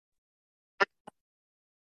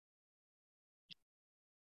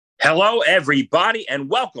Hello, everybody, and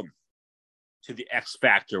welcome to the X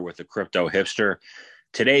Factor with the Crypto Hipster.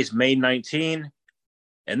 Today's May 19,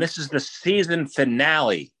 and this is the season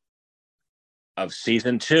finale of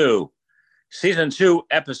Season 2. Season 2,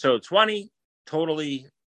 Episode 20, totally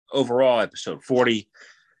overall Episode 40.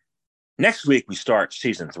 Next week, we start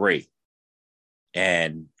Season 3.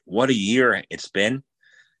 And what a year it's been.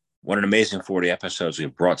 What an amazing 40 episodes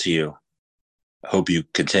we've brought to you. I hope you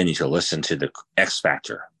continue to listen to the X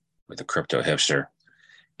Factor with the Crypto Hipster.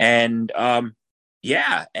 And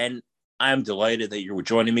and I'm delighted that you were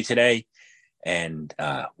joining me today. And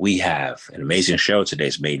we have an amazing show.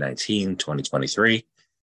 Today's May 19, 2023.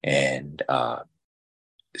 And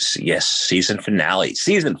yes, season finale.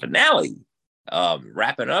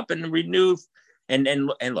 Wrapping up and renew. And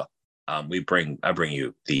look, I bring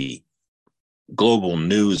you the global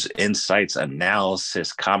news, insights,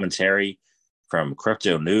 analysis, commentary from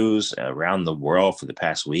crypto news around the world for the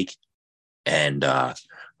past week. And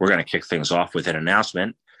we're going to kick things off with an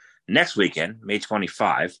announcement. Next weekend, May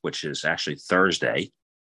 25, which is actually Thursday,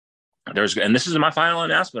 and this is my final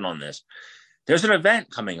announcement on this, there's an event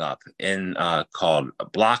coming up in called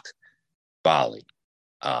Block Bali.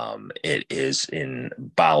 It is in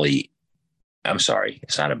Bali. I'm sorry,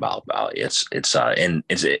 it's not in Bali. It's in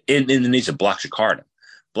Indonesia, Block Jakarta.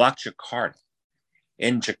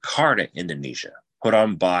 In Jakarta, Indonesia, put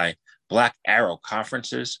on by Black Arrow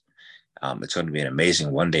Conferences. It's going to be an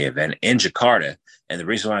amazing one-day event in Jakarta. And the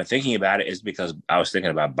reason why I'm thinking about it is because I was thinking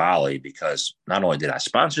about Bali, because not only did I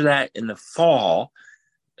sponsor that in the fall,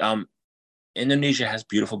 Indonesia has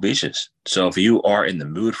beautiful beaches. So if you are in the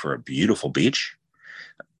mood for a beautiful beach,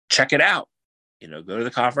 check it out. Go to the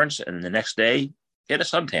conference and the next day, get a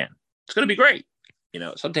suntan. It's going to be great.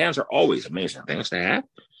 Suntans are always amazing things to have.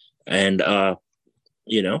 And,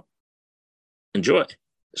 enjoy.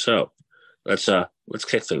 So let's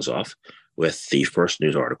kick things off with the first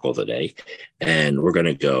news article of the day. And we're going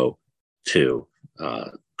to go to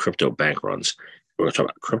crypto bank runs. We're going to talk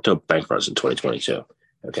about crypto bank runs in 2022.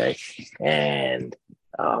 Okay. And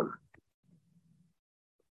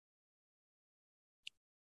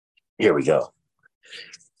here we go.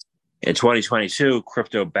 In 2022,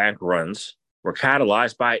 crypto bank runs were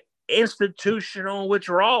catalyzed by institutional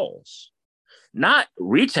withdrawals, not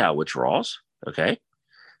retail withdrawals. Okay.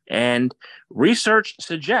 And research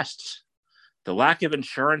suggests the lack of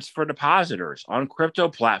insurance for depositors on crypto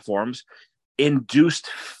platforms induced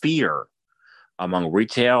fear among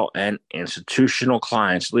retail and institutional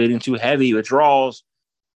clients, leading to heavy withdrawals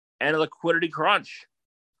and a liquidity crunch.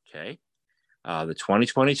 Okay. The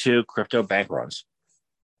 2022 crypto bank runs.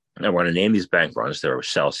 I want to name these bank runs. There were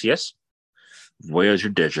Celsius, Voyager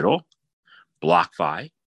Digital,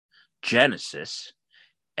 BlockFi, Genesis,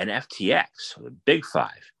 and FTX, so the big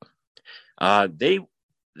five.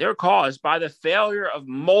 They're caused by the failure of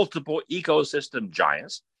multiple ecosystem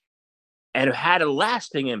giants and have had a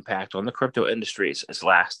lasting impact on the crypto industry.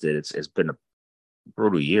 It's been a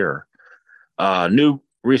brutal year. New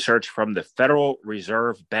research from the Federal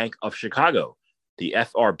Reserve Bank of Chicago, the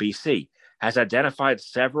FRBC, has identified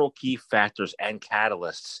several key factors and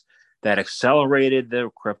catalysts that accelerated the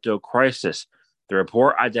crypto crisis. The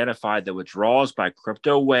report identified the withdrawals by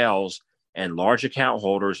crypto whales and large account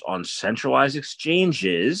holders on centralized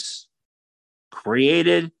exchanges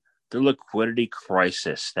created the liquidity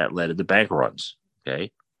crisis that led to the bank runs.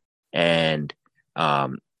 Okay. And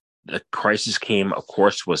the crisis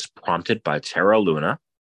was prompted by Terra Luna,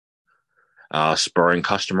 spurring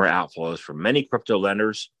customer outflows from many crypto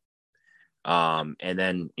lenders. And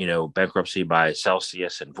then, bankruptcy by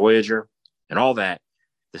Celsius and Voyager and all that.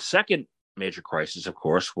 The second major crisis, of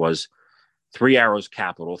course, was Three Arrows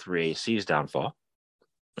Capital, 3AC's downfall.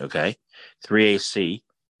 Okay. 3AC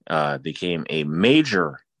became a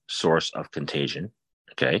major source of contagion.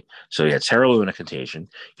 Okay. So you had Terra Luna contagion,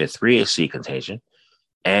 you had 3AC contagion,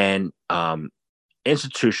 and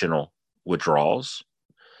institutional withdrawals.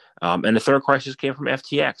 And the third crisis came from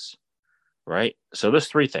FTX, right? So there's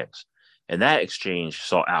three things. And that exchange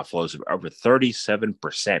saw outflows of over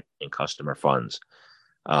 37% in customer funds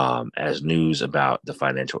as news about the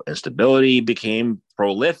financial instability became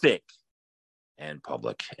prolific and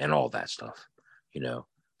public and all that stuff,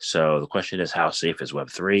 So the question is, how safe is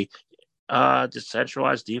Web3?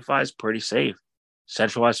 Decentralized DeFi is pretty safe.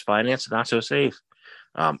 Centralized finance, not so safe.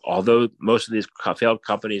 Although most of these failed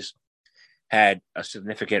companies had a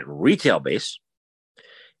significant retail base,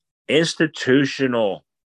 institutional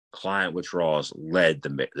client withdrawals led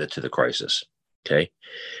to the crisis. Okay.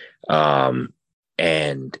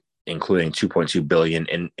 And including 2.2 billion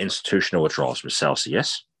in institutional withdrawals from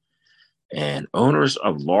Celsius, and owners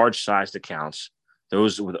of large-sized accounts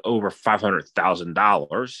those with over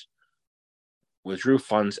 $500,000 withdrew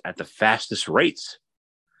funds at the fastest rates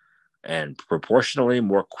and proportionally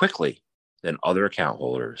more quickly than other account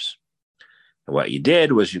holders. And what you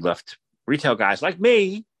did was you left retail guys like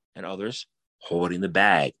me and others holding the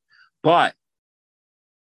bag. But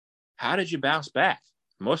how did you bounce back?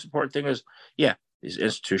 The most important thing is, yeah, these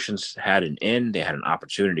institutions had an in, they had an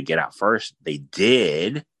opportunity to get out first. They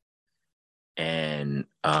did. And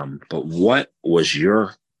but what was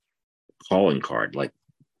your calling card? Like,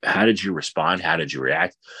 how did you respond? How did you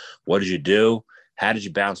react? What did you do? How did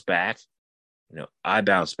you bounce back? I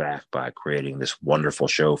bounce back by creating this wonderful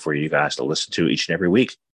show for you guys to listen to each and every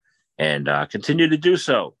week, and continue to do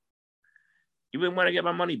so. Even when I get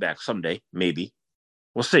my money back someday, maybe.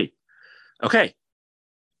 We'll see. Okay.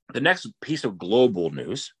 The next piece of global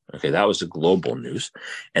news. Okay, that was the global news.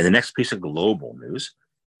 And the next piece of global news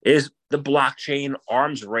is the blockchain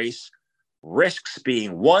arms race risks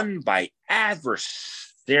being won by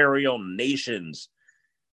adversarial nations.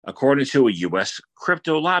 According to a U.S.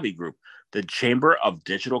 crypto lobby group, the Chamber of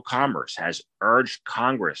Digital Commerce has urged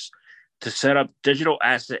Congress to set up digital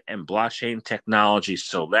asset and blockchain technology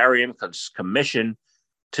Solarium Commission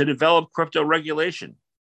to develop crypto regulation.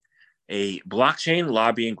 A blockchain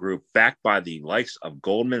lobbying group backed by the likes of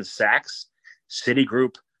Goldman Sachs,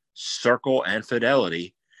 Citigroup, Circle, and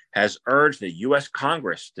Fidelity has urged the U.S.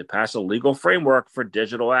 Congress to pass a legal framework for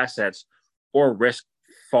digital assets or risk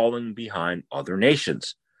falling behind other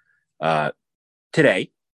nations.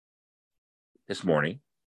 Today, this morning,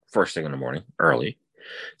 first thing in the morning, early,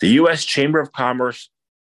 the U.S. Chamber of Commerce,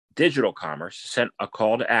 Digital Commerce, sent a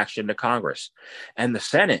call to action to Congress and the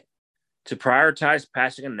Senate to prioritize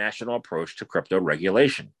passing a national approach to crypto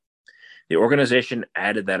regulation. The organization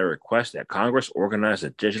added that a request that Congress organize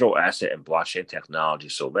a digital asset and blockchain technology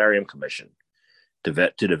Solarium Commission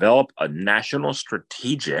to develop a national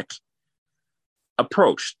strategic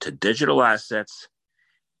approach to digital assets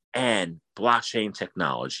and blockchain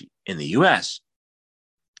technology in the U.S.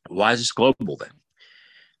 Why is this global then?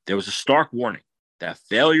 There was a stark warning that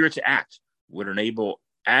failure to act would enable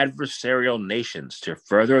adversarial nations to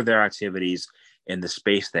further their activities in the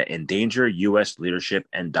space that endanger U.S. leadership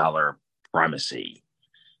and dollar primacy.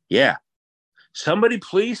 Yeah. Somebody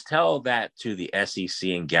please tell that to the SEC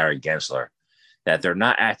and Gary Gensler that they're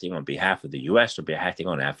not acting on behalf of the U.S. or acting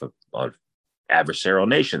on behalf of adversarial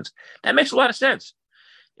nations. That makes a lot of sense.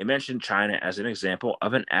 It mentioned China as an example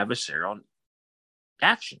of an adversarial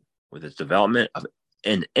action with its development of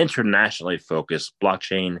an internationally focused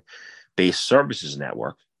blockchain-based services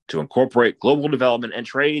network to incorporate global development and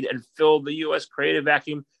trade and fill the U.S. creative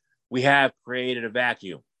vacuum. We have created a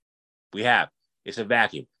vacuum. We have. It's a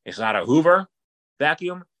vacuum. It's not a Hoover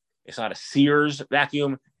vacuum. It's not a Sears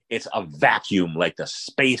vacuum. It's a vacuum like the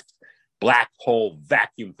space black hole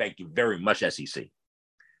vacuum. Thank you very much, SEC.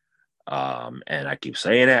 And I keep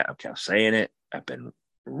saying it. I kept saying it. I've been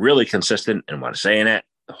really consistent in what I'm saying it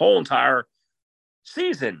the whole entire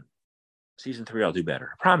season. Season 3, I'll do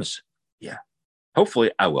better. I promise. Yeah.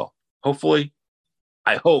 Hopefully, I will. Hopefully,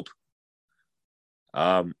 I hope.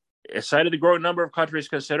 It cited the growing number of countries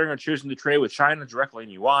considering or choosing to trade with China directly in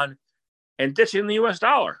yuan and ditching the U.S.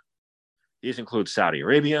 dollar. These include Saudi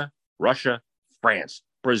Arabia, Russia, France,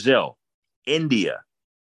 Brazil, India.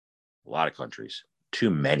 A lot of countries. Too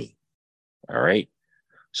many. All right.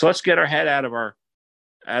 So let's get our head out of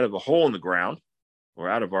a hole in the ground or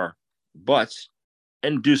out of our butts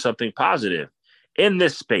and do something positive in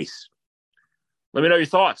this space. Let me know your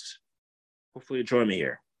thoughts. Hopefully you join me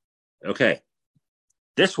here. Okay.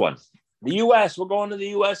 This one, the U.S. We're going to the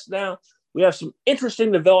U.S. now. We have some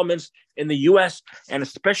interesting developments in the U.S. and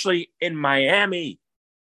especially in Miami,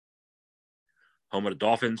 home of the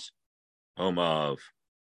Dolphins, home of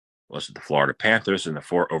the Florida Panthers in the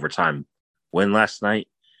 4 overtime win last night.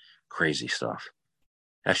 Crazy stuff.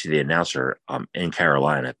 Actually, the announcer in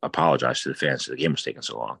Carolina apologized to the fans that the game was taking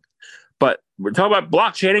so long. But we're talking about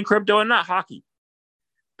blockchain and crypto and not hockey.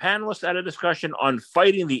 Panelists at a discussion on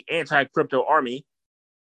fighting the anti-crypto army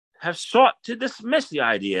have sought to dismiss the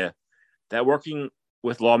idea that working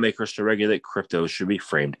with lawmakers to regulate crypto should be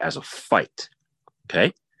framed as a fight.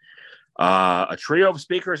 Okay? A trio of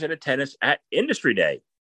speakers in attendance at Industry Day,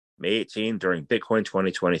 May 18, during Bitcoin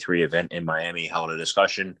 2023 event in Miami, held a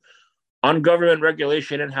discussion on government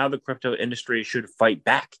regulation and how the crypto industry should fight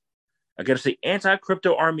back against the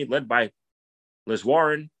anti-crypto army led by Liz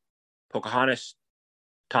Warren, Pocahontas,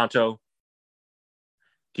 Tonto,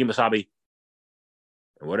 Kimasabi,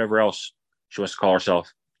 and whatever else she wants to call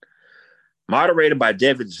herself. Moderated by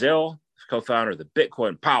David Zill, co-founder of the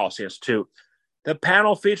Bitcoin Policy Institute, the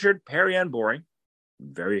panel featured Perianne Boring,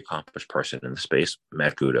 very accomplished person in the space.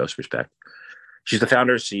 Mad kudos, respect. She's the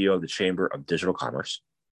founder and CEO of the Chamber of Digital Commerce.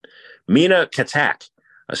 Mina Katak,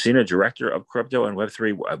 a senior director of crypto and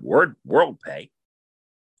Web3 at WorldPay.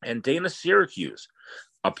 And Dana Syracuse,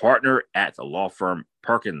 a partner at the law firm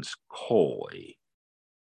Perkins Coie.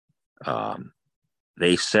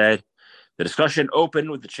 They said the discussion opened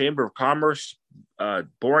with the Chamber of Commerce,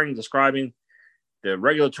 Boring describing the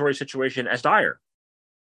regulatory situation as dire.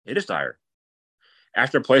 It is dire.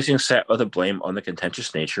 After placing set of the blame on the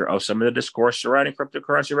contentious nature of some of the discourse surrounding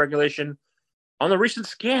cryptocurrency regulation on the recent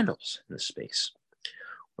scandals in the space.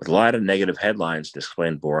 With a lot of negative headlines,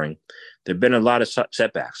 explained Boring, there have been a lot of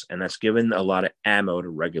setbacks, and that's given a lot of ammo to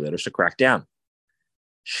regulators to crack down.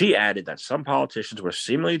 She added that some politicians were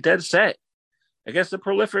seemingly dead set against the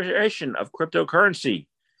proliferation of cryptocurrency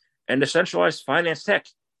and decentralized finance tech,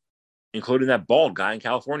 including that bald guy in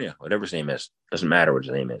California, whatever his name is. Doesn't matter what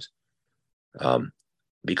his name is.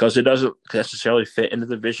 Because it doesn't necessarily fit into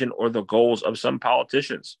the vision or the goals of some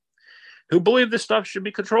politicians who believe this stuff should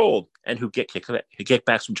be controlled and who get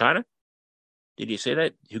kickbacks from China. Did you say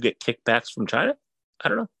that? Who get kickbacks from China? I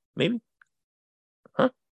don't know. Maybe. Huh?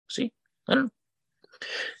 See? I don't know.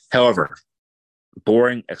 However,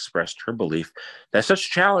 Boring expressed her belief that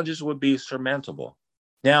such challenges would be surmountable.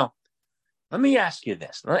 Now, let me ask you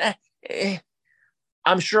this.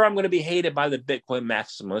 I'm sure I'm going to be hated by the Bitcoin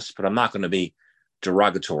maximalists, but I'm not going to be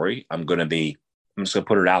derogatory. I'm just going to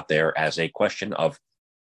put it out there as a question of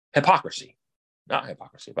hypocrisy. Not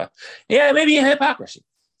hypocrisy, but yeah, maybe a hypocrisy.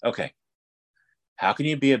 Okay. How can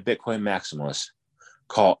you be a Bitcoin maximalist,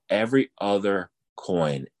 call every other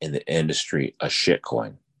coin in the industry a shit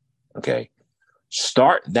coin? Okay.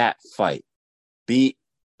 Start that fight. Be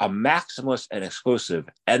a maximalist and exclusive,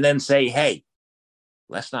 and then say, hey,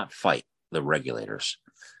 let's not fight the regulators.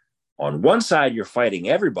 On one side, you're fighting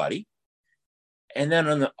everybody. And then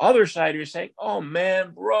on the other side, you're saying, oh,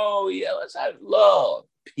 man, bro, yeah, let's have love,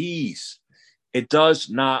 peace. It does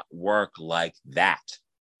not work like that.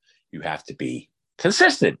 You have to be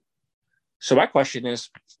consistent. So my question is,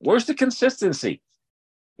 where's the consistency?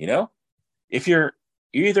 You know, if you're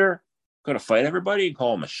either going to fight everybody and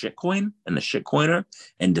call them a shitcoin and a shitcoiner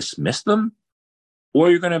and dismiss them, or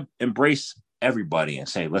you're going to embrace everybody and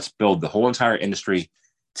say, let's build the whole entire industry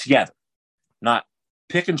together, not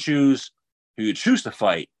pick and choose who you choose to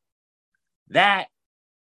fight. That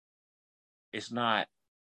is not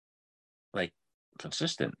like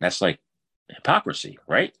consistent. That's like hypocrisy,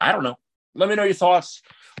 right? I don't know. Let me know your thoughts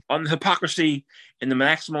on the hypocrisy in the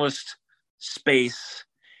maximalist space.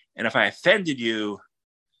 And if I offended you,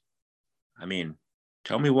 I mean,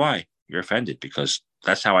 tell me why you're offended, because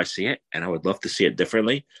that's how I see it. And I would love to see it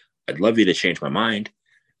differently. I'd love you to change my mind.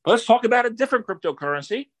 But let's talk about a different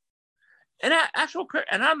cryptocurrency. And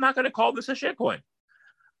I'm not going to call this a shitcoin.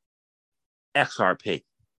 XRP.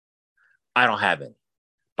 I don't have any,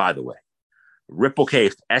 by the way. Ripple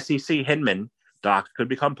case SEC Hinman docs could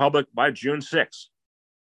become public by June 6th.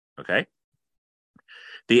 Okay.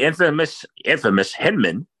 The infamous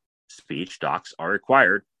Hinman speech docs are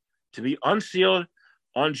required to be unsealed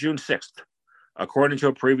on June 6th, according to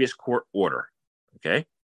a previous court order. Okay.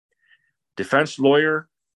 Defense lawyer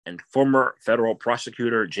and former federal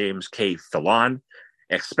prosecutor James K. Fallon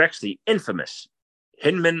expects the infamous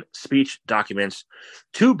Hinman speech documents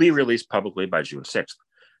to be released publicly by June 6th,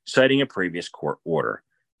 citing a previous court order.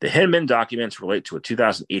 The Hinman documents relate to a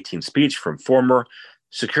 2018 speech from former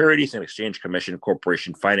Securities and Exchange Commission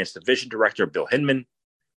Corporation Finance Division Director Bill Hinman,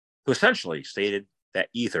 who essentially stated that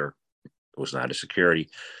Ether was not a security.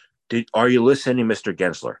 Are you listening, Mr.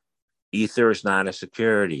 Gensler? Ether is not a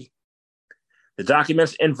security. The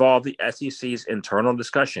documents involve the SEC's internal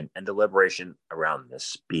discussion and deliberation around this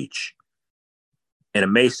speech. In a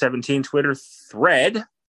May 17 Twitter thread,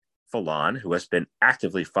 Fallon, who has been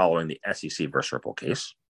actively following the SEC versus Ripple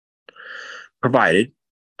case, provided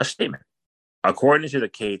a statement. According to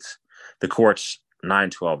the court's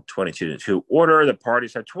 9/12/2022 order, the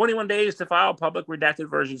parties have 21 days to file public redacted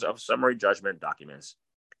versions of summary judgment documents.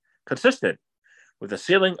 Consistent with the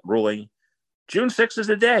sealing ruling, June 6th is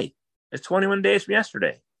the day. It's 21 days from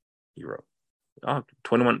yesterday, he wrote.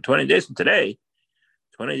 20 days from today,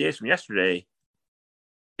 20 days from yesterday.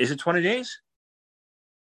 Is it 20 days?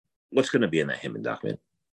 What's going to be in that Hinman document?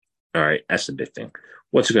 All right, that's the big thing.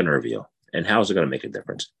 What's it going to reveal? And how is it going to make a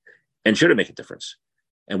difference? And should it make a difference?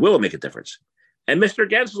 And will it make a difference? And Mr.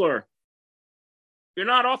 Gensler, you're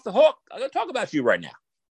not off the hook. I'm going to talk about you right now.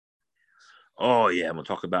 Oh, yeah, I'm going to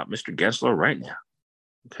talk about Mr. Gensler right now.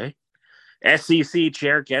 Okay. SEC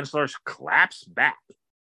Chair Gensler claps back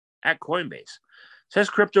at Coinbase, Says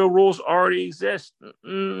crypto rules already exist.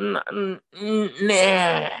 Nah.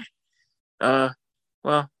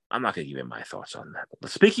 Well, I'm not going to give you my thoughts on that. But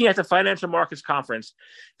speaking at the Financial Markets Conference,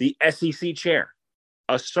 the SEC chair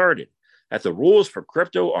asserted that the rules for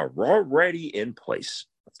crypto are already in place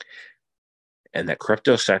and that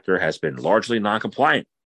crypto sector has been largely non-compliant.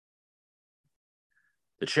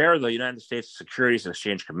 The chair of the United States Securities and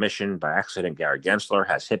Exchange Commission, by accident Gary Gensler,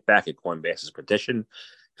 has hit back at Coinbase's petition,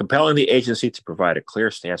 compelling the agency to provide a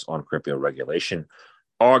clear stance on crypto regulation,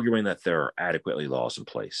 arguing that there are adequately laws in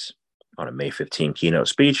place. On a May 15 keynote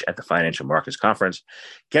speech at the Financial Markets Conference,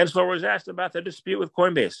 Gensler was asked about the dispute with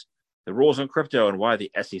Coinbase, the rules on crypto, and why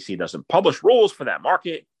the SEC doesn't publish rules for that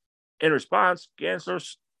market. In response,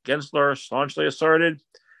 Gensler staunchly asserted,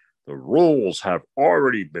 the rules have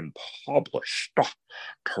already been published.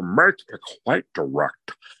 To make it quite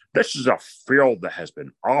direct, this is a field that has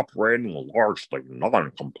been operating largely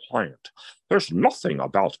non-compliant. There's nothing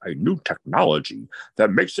about a new technology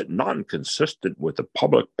that makes it non-consistent with the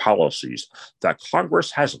public policies that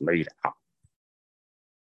Congress has laid out.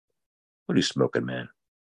 What are you smoking, man?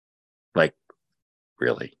 Like,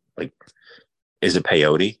 really? Like, is it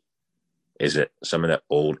peyote? Is it some of that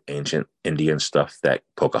old ancient Indian stuff that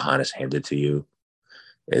Pocahontas handed to you?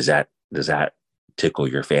 Does that tickle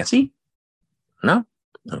your fancy? No?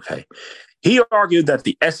 Okay. He argued that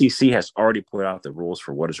the SEC has already put out the rules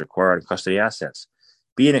for what is required in custody assets,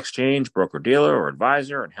 be an exchange, broker-dealer, or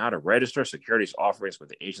advisor, and how to register securities offerings with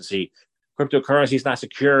the agency. Cryptocurrency is not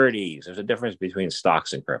securities. There's a difference between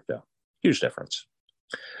stocks and crypto. Huge difference.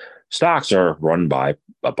 Stocks are run by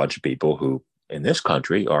a bunch of people who, in this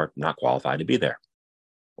country, are not qualified to be there.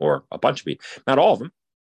 Or a bunch of people. Not all of them.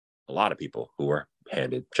 A lot of people who are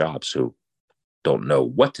handed jobs who don't know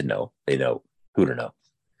what to know. They know who to know.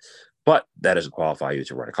 But that doesn't qualify you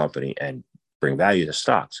to run a company and bring value to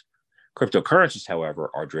stocks. Cryptocurrencies, however,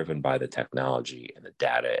 are driven by the technology and the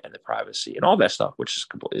data and the privacy and all that stuff, which is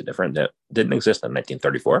completely different. That didn't exist in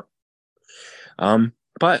 1934.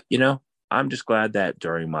 But, I'm just glad that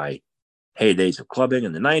during my heydays of clubbing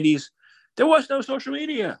in the 90s, there was no social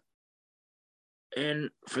media.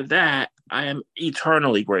 And for that, I am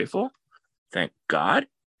eternally grateful. Thank God.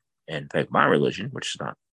 And thank my religion, which is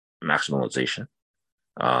not maximalization.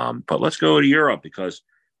 But let's go to Europe because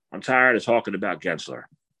I'm tired of talking about Gensler.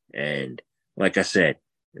 And like I said,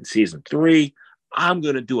 in season 3, I'm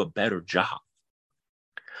going to do a better job.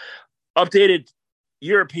 Updated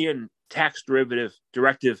European tax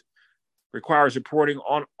directive requires reporting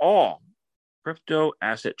on all crypto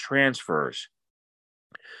asset transfers.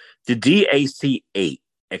 The DAC-8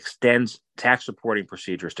 extends tax reporting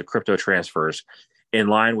procedures to crypto transfers in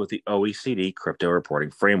line with the OECD crypto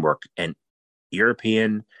reporting framework and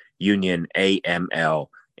European Union AML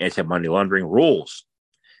anti-money laundering rules.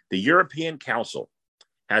 The European Council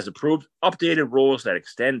has approved updated rules that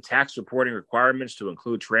extend tax reporting requirements to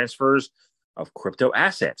include transfers of crypto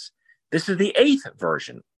assets. This is the 8th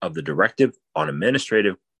version of the Directive on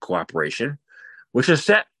Administrative Cooperation, which is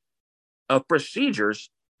set of procedures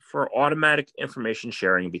for automatic information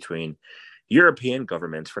sharing between European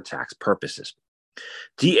governments for tax purposes.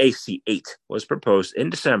 DAC-8 was proposed in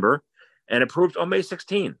December and approved on May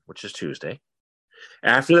 16, which is Tuesday,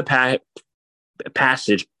 after the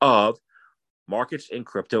passage of Markets in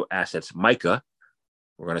Crypto Assets, MiCA.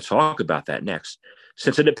 We're going to talk about that next,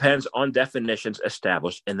 since it depends on definitions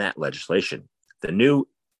established in that legislation. The new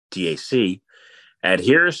DAC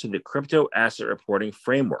adheres to the Crypto Asset Reporting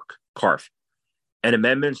Framework, CARF, and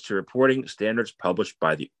amendments to reporting standards published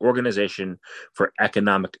by the Organization for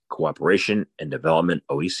Economic Cooperation and Development,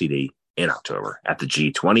 OECD, in October at the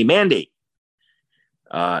G20 mandate.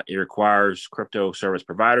 It requires crypto service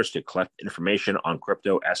providers to collect information on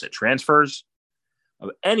crypto asset transfers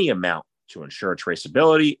of any amount to ensure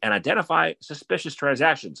traceability and identify suspicious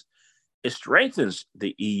transactions. It strengthens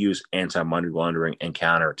the EU's anti-money laundering and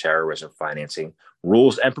counter-terrorism financing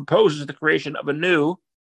rules and proposes the creation of a new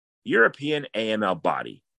European AML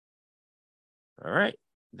body. All right.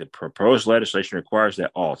 The proposed legislation requires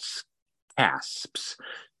that all CASPs,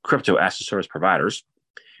 crypto asset service providers,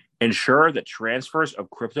 ensure that transfers of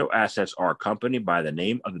crypto assets are accompanied by the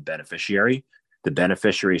name of the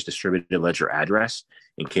beneficiary's distributed ledger address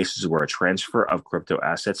in cases where a transfer of crypto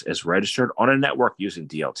assets is registered on a network using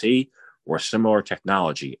DLT or similar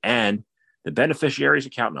technology, and the beneficiary's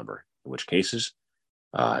account number, in which cases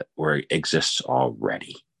where it exists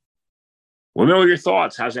already. Let me know your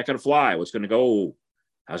thoughts. How's that going to fly? What's going to go?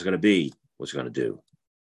 How's it going to be? What's it going to do?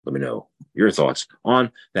 Let me know your thoughts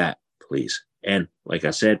on that, please. And like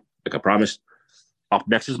I said, like I promised, up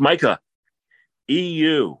next is MiCA.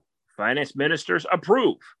 EU finance ministers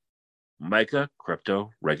approve MiCA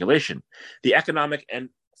crypto regulation. The Economic and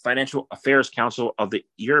Financial Affairs Council of the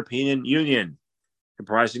European Union,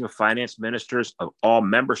 comprising of finance ministers of all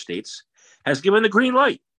member states, has given the green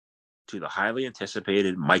light to the highly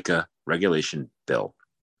anticipated MiCA regulation bill.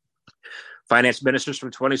 Finance ministers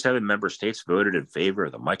from 27 member states voted in favor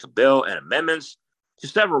of the MiCA bill and amendments to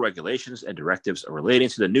several regulations and directives relating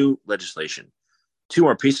to the new legislation. Two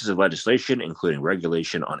more pieces of legislation, including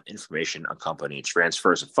regulation on information accompanying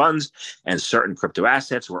transfers of funds and certain crypto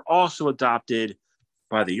assets, were also adopted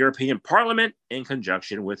by the European Parliament in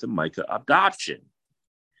conjunction with the MiCA adoption.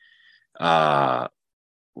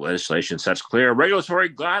 Legislation sets clear regulatory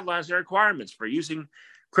guidelines and requirements for using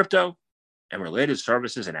crypto and related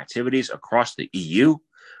services and activities across the EU.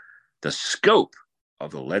 The scope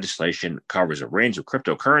of the legislation covers a range of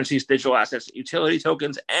cryptocurrencies, digital assets, utility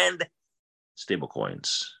tokens, and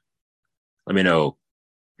stablecoins. Let me know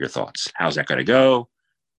your thoughts. How's that going to go?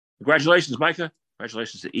 Congratulations, MiCA.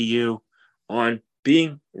 Congratulations to EU on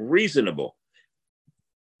being reasonable.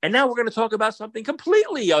 And now we're going to talk about something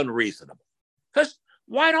completely unreasonable. Because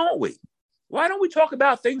why don't we? Why don't we talk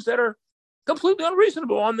about things that are completely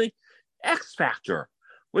unreasonable on the X Factor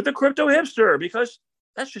with the Crypto Hipster? Because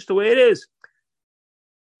that's just the way it is.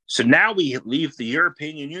 So now we leave the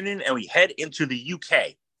European Union and we head into the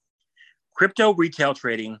UK. Crypto retail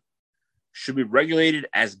trading should be regulated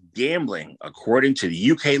as gambling, according to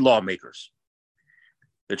the UK lawmakers.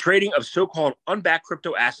 The trading of so-called unbacked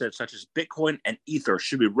crypto assets such as Bitcoin and Ether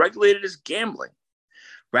should be regulated as gambling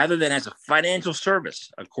rather than as a financial service,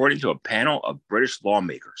 according to a panel of British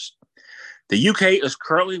lawmakers. The UK is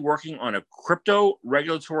currently working on a crypto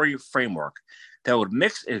regulatory framework that would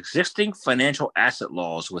mix existing financial asset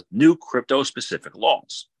laws with new crypto-specific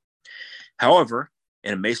laws. However,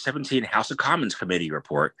 in a May 17 House of Commons committee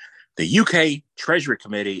report, the UK Treasury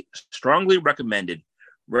Committee strongly recommended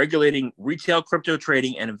regulating retail crypto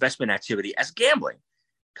trading and investment activity as gambling,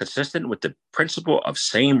 consistent with the principle of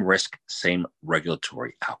same risk, same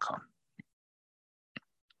regulatory outcome.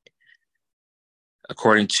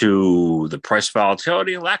 According to the price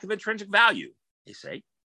volatility and lack of intrinsic value, they say,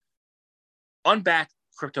 unbacked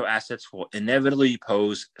crypto assets will inevitably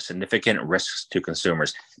pose significant risks to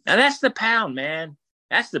consumers. Now, that's the pound, man.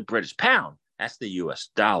 That's the British pound. That's the US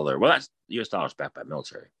dollar. Well, that's the US dollar is backed by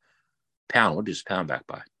military. Pound, what is pound backed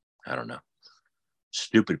by? I don't know.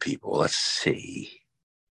 Stupid people. Let's see.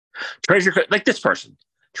 Treasury, like this person.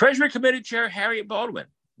 Treasury Committee Chair Harriet Baldwin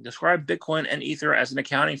described Bitcoin and Ether as an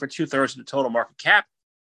accounting for 2/3 of the total market cap,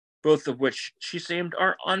 both of which she claimed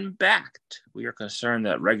are unbacked. We are concerned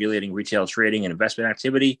that regulating retail trading and investment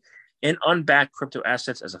activity in unbacked crypto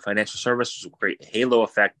assets as a financial service will create a halo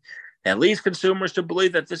effect that leads consumers to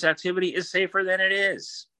believe that this activity is safer than it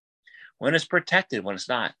is, when it's protected, when it's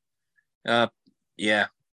not. Yeah,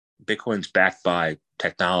 Bitcoin's backed by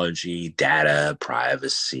technology, data,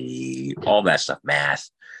 privacy, all that stuff, math.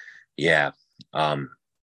 Yeah.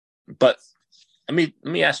 But let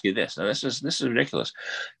me ask you this. Now, this is ridiculous.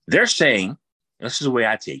 They're saying, this is the way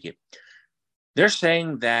I take it, they're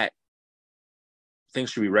saying that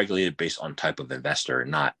things should be regulated based on type of investor,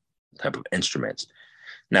 not type of instruments.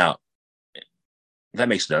 Now, that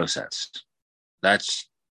makes no sense. That's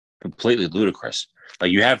completely ludicrous.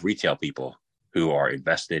 Like, you have retail people who are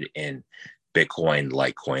invested in Bitcoin,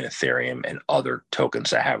 Litecoin, Ethereum, and other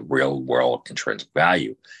tokens that have real world intrinsic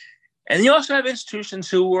value. And you also have institutions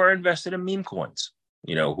who are invested in meme coins,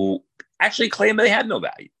 who actually claim they have no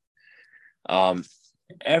value.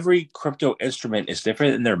 Every crypto instrument is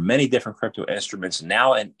different, and there are many different crypto instruments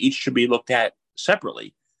now, and each should be looked at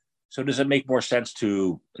separately. So does it make more sense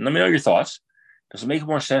to, let me know your thoughts, does it make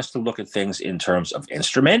more sense to look at things in terms of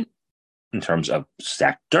instrument, in terms of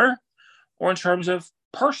sector, or in terms of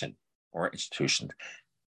person or institution?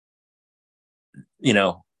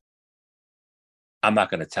 I'm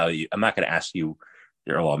not going to ask you,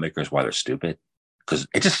 your lawmakers, why they're stupid, because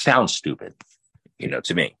it just sounds stupid,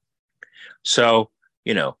 to me. So,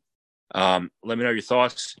 let me know your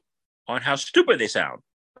thoughts on how stupid they sound.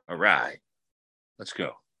 All right, let's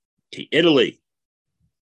go to Italy.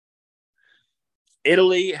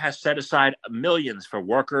 Italy has set aside millions for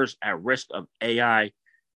workers at risk of AI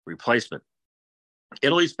replacement.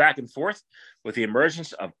 Italy's back and forth with the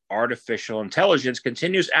emergence of artificial intelligence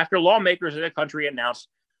continues after lawmakers in the country announced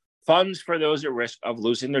funds for those at risk of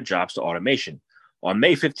losing their jobs to automation. On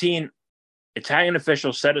May 15, Italian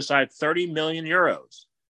officials set aside 30 million euros,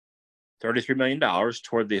 $33 million,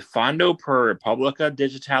 toward the Fondo per Repubblica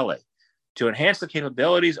Digitale to enhance the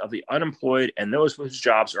capabilities of the unemployed and those whose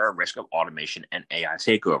jobs are at risk of automation and AI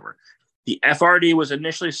takeover. The FRD was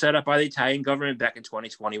initially set up by the Italian government back in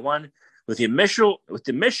 2021 with the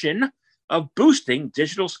mission of boosting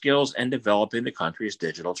digital skills and developing the country's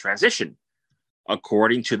digital transition,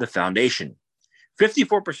 according to the foundation.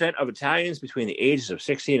 54% of Italians between the ages of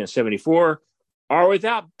 16 and 74 are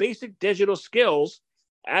without basic digital skills,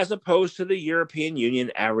 as opposed to the European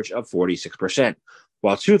Union average of 46%.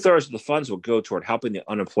 While 2/3 of the funds will go toward helping the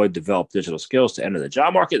unemployed develop digital skills to enter the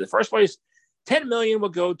job market in the first place, 10 million will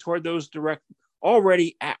go toward those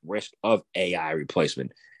already at risk of AI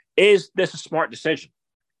replacement. Is this a smart decision?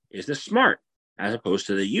 Is this smart? As opposed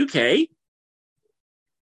to the UK,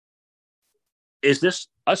 is this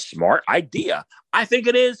a smart idea? I think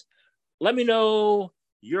it is. Let me know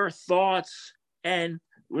your thoughts. And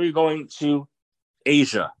we're going to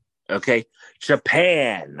Asia. Okay.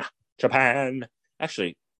 Japan.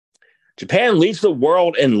 Actually, Japan leads the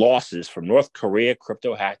world in losses from North Korea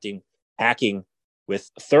crypto hacking with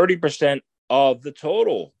 30% of the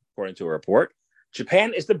total, according to a report.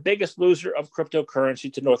 Japan is the biggest loser of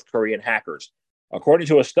cryptocurrency to North Korean hackers, according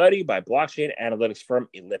to a study by blockchain analytics firm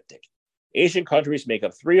Elliptic. Asian countries make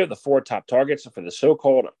up 3 of the 4 top targets for the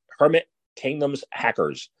so-called Hermit Kingdom's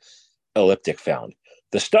hackers, Elliptic found.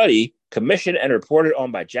 The study, commissioned and reported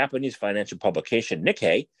on by Japanese financial publication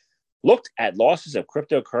Nikkei, looked at losses of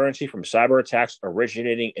cryptocurrency from cyber attacks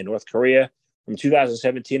originating in North Korea from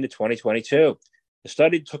 2017 to 2022. The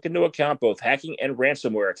study took into account both hacking and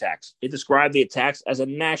ransomware attacks. It described the attacks as a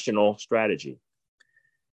national strategy.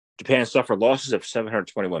 Japan suffered losses of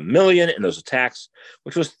 721 million in those attacks,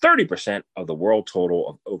 which was 30% of the world total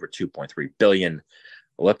of over 2.3 billion.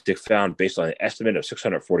 Elliptic found, based on an estimate of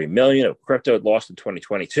 640 million of crypto lost in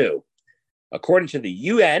 2022. According to the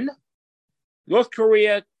UN, North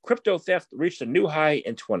Korea crypto theft reached a new high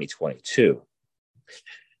in 2022.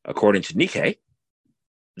 According to Nikkei,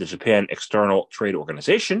 the Japan External Trade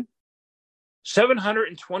Organization,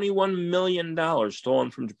 $721 million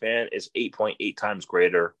stolen from Japan is 8.8 times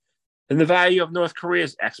greater than the value of North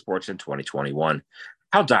Korea's exports in 2021.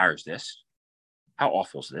 How dire is this? How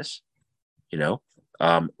awful is this?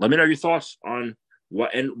 Let me know your thoughts on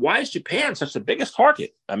why is Japan such the biggest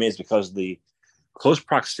target? I mean, it's because of the close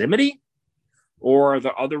proximity, or are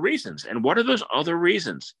there other reasons? And what are those other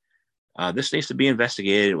reasons? This needs to be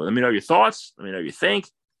investigated. Let me know your thoughts. Let me know what you think.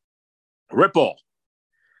 Ripple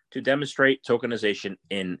to demonstrate tokenization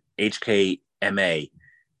in HKMA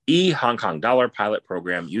Hong Kong dollar pilot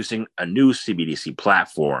program using a new CBDC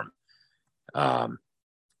platform.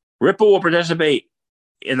 Ripple will participate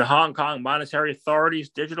in the Hong Kong Monetary Authority's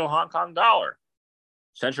digital Hong Kong dollar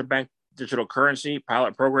central bank digital currency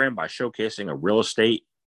pilot program by showcasing a real estate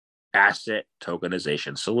asset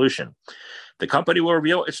tokenization solution. The company will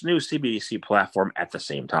reveal its new CBDC platform at the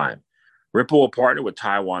same time. Ripple will partner with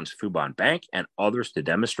Taiwan's Fubon Bank and others to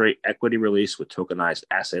demonstrate equity release with tokenized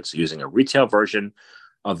assets using a retail version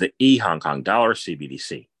of the Hong Kong dollar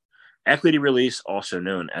CBDC. Equity release, also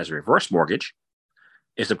known as reverse mortgage,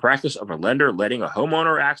 is the practice of a lender letting a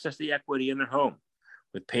homeowner access the equity in their home,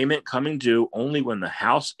 with payment coming due only when the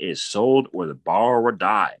house is sold or the borrower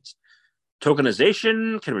dies.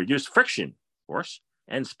 Tokenization can reduce friction, of course,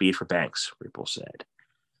 and speed for banks, Ripple said.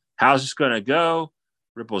 How's this going to go?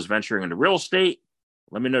 Ripple's venturing into real estate.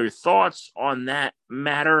 Let me know your thoughts on that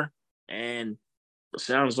matter. And it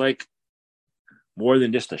sounds like more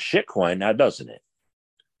than just a shitcoin now, doesn't it?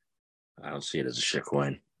 I don't see it as a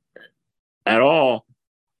shitcoin at all.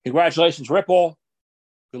 Congratulations, Ripple.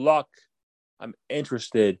 Good luck. I'm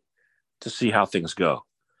interested to see how things go.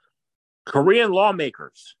 Korean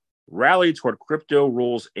lawmakers rallied toward crypto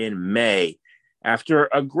rules in May after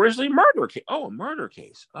a grisly murder case. Oh, a murder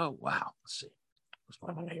case. Oh, wow. Let's see. What's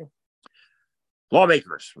going on here?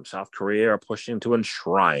 Lawmakers from South Korea are pushing to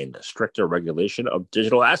enshrine stricter regulation of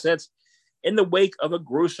digital assets in the wake of a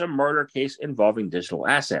gruesome murder case involving digital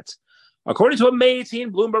assets. According to a May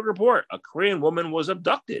 18 Bloomberg report, a Korean woman was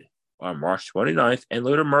abducted on March 29th and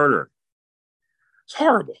later murdered. It's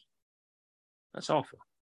horrible. That's awful.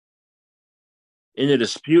 In a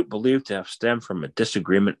dispute believed to have stemmed from a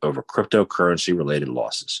disagreement over cryptocurrency-related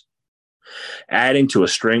losses, adding to a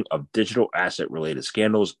string of digital asset-related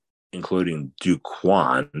scandals, including Do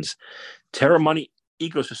Kwon's Terra Money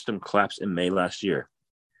ecosystem collapse in May last year.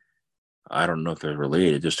 I don't know if they're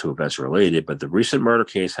related, just two events are related, but the recent murder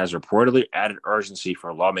case has reportedly added urgency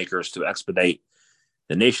for lawmakers to expedite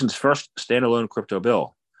the nation's first standalone crypto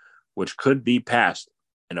bill, which could be passed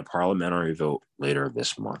in a parliamentary vote later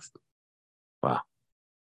this month. Wow.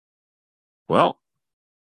 Well,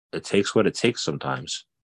 it takes what it takes sometimes.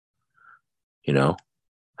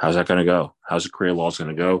 How's that going to go? How's the Korea laws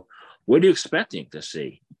going to go? What are you expecting to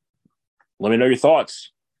see? Let me know your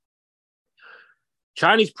thoughts.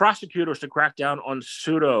 Chinese prosecutors to crack down on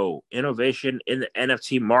pseudo innovation in the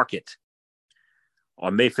NFT market.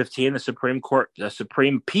 On May 15, the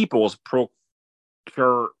Supreme People's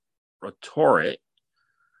Procuratorate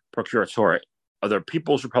of the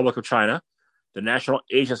People's Republic of China, the national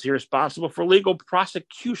agency responsible for legal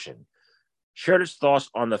prosecution, shared its thoughts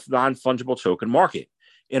on the non-fungible token market.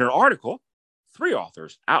 In an article, 3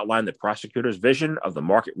 authors outlined the prosecutor's vision of the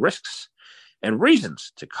market risks and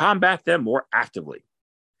reasons to combat them more actively.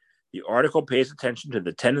 The article pays attention to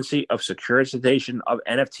the tendency of securitization of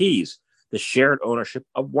NFTs, the shared ownership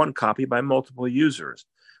of one copy by multiple users,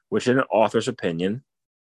 which in an author's opinion,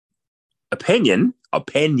 not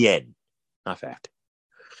fact,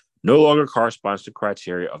 no longer corresponds to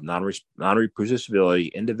criteria of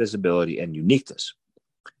non-reproducibility, indivisibility, and uniqueness.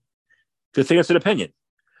 Good thing it's an opinion.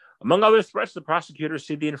 Among other threats, the prosecutors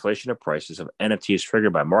see the inflation of prices of NFTs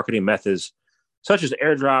triggered by marketing methods such as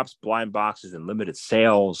airdrops, blind boxes, and limited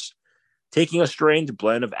sales. Taking a strange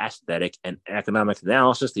blend of aesthetic and economic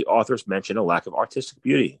analysis, the authors mention a lack of artistic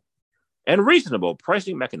beauty and reasonable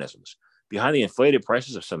pricing mechanisms behind the inflated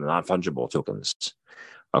prices of some non-fungible tokens.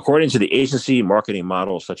 According to the agency, marketing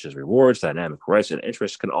models such as rewards, dynamic price, and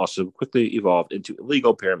interest can also quickly evolve into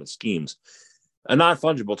illegal pyramid schemes. A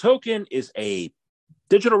non-fungible token is a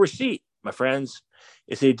digital receipt, my friends.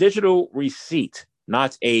 It's a digital receipt,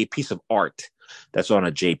 not a piece of art that's on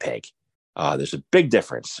a JPEG. There's a big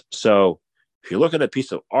difference. So if you look at a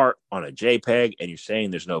piece of art on a JPEG and you're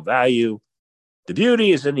saying there's no value, the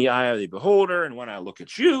beauty is in the eye of the beholder. And when I look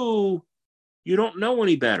at you, you don't know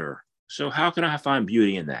any better. So how can I find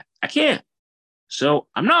beauty in that? I can't. So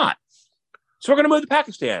I'm not. So we're going to move to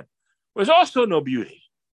Pakistan. There's also no beauty.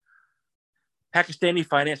 Pakistani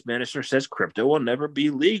finance minister says crypto will never be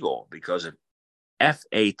legal because of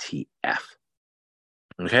FATF.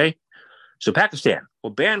 Okay? So Pakistan will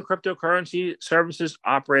ban cryptocurrency services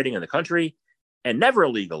operating in the country and never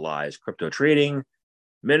legalize crypto trading.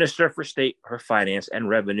 Minister for State for Finance and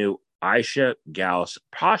Revenue, Aisha Ghaus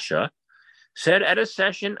Pasha, said at a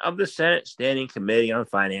session of the Senate Standing Committee on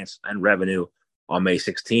Finance and Revenue on May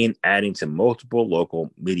 16, adding to multiple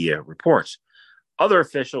local media reports. Other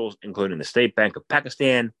officials, including the State Bank of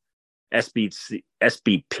Pakistan,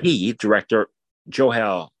 SBP Director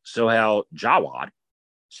Sohail Jawad,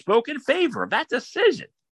 spoke in favor of that decision.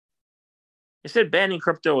 He said banning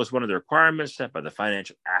crypto was one of the requirements set by the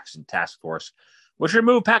Financial Action Task Force, which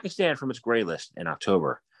removed Pakistan from its gray list in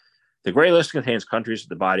October. The gray list contains countries that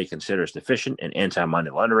the body considers deficient in anti-money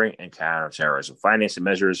laundering and counterterrorism financing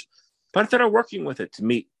measures, but that are working with it to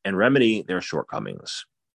meet and remedy their shortcomings.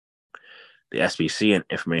 The SBC and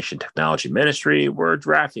Information Technology Ministry were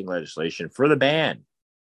drafting legislation for the ban.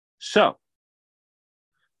 So,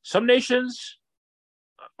 some nations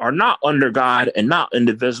are not under God and not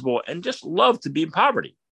indivisible and just love to be in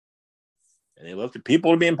poverty. And they love the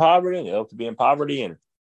people to be in poverty, and they love to be in poverty. And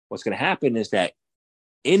what's going to happen is that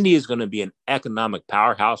India is going to be an economic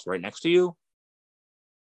powerhouse right next to you,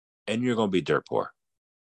 and you're going to be dirt poor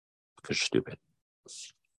because you're stupid.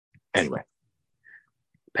 Anyway,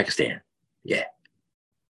 Pakistan. Yeah.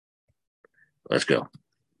 Let's go.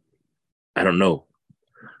 I don't know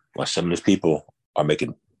why some of those people are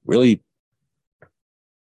making really,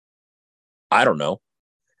 I don't know,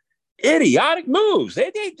 idiotic moves.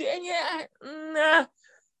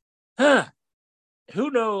 Who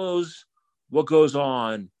knows what goes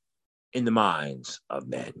on in the minds of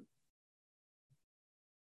men?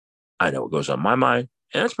 I know what goes on in my mind,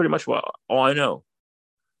 and that's pretty much all I know.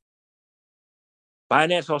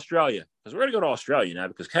 Binance Australia, because we're going to go to Australia now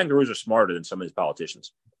because kangaroos are smarter than some of these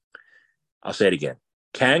politicians. I'll say it again.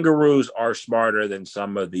 Kangaroos are smarter than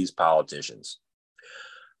some of these politicians.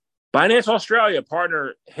 Binance Australia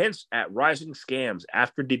partner hints at rising scams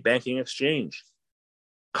after debanking exchange.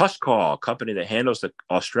 Cuscall, company that handles the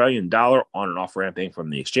Australian dollar on and off ramping from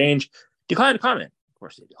the exchange, declined to comment. Of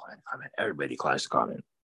course, they declined to comment. Everybody declines to comment.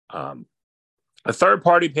 A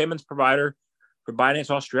third-party payments provider for Binance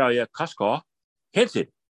Australia, Cuscall, hinted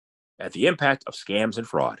at the impact of scams and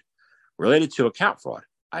fraud related to account fraud,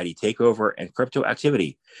 ID takeover, and crypto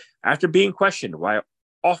activity. After being questioned why it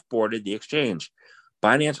offboarded the exchange,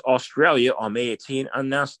 Binance Australia on May 18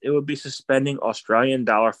 announced it would be suspending Australian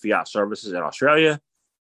dollar fiat services in Australia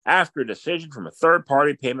after a decision from a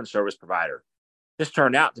third-party payment service provider. This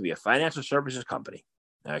turned out to be a financial services company.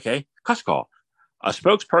 Okay, Cuscall. A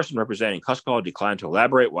spokesperson representing Cuscall declined to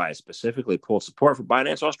elaborate why it specifically pulled support for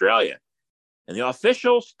Binance Australia. And the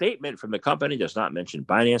official statement from the company does not mention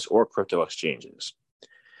Binance or crypto exchanges.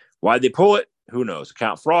 Why'd they pull it? Who knows?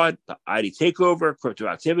 Account fraud, the ID takeover, crypto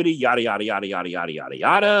activity, yada, yada, yada, yada, yada, yada,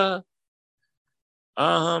 yada.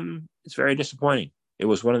 It's very disappointing. It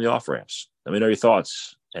was one of the off-ramps. Let me know your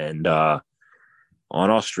thoughts. And on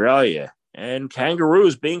Australia, and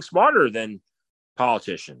kangaroos being smarter than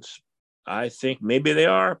politicians. I think maybe they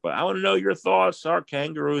are, but I want to know your thoughts. Are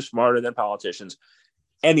kangaroos smarter than politicians?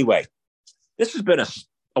 Anyway, this has been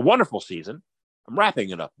a wonderful season. I'm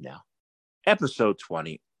wrapping it up now. Episode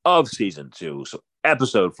 20 of season 2. So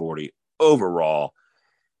episode 40 overall.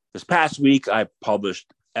 This past week, I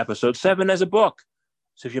published episode 7 as a book.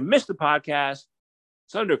 So if you missed the podcast,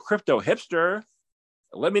 it's under Crypto Hipster.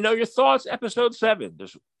 Let me know your thoughts. Episode 7.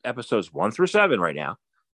 There's episodes 1 through 7 right now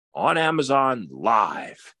on Amazon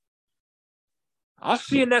Live. I'll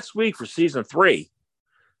see you next week for season 3.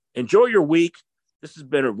 Enjoy your week. This has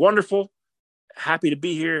been wonderful. Happy to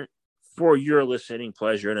be here for your listening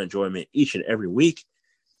pleasure and enjoyment each and every week.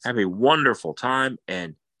 Have a wonderful time,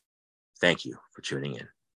 and thank you for tuning in.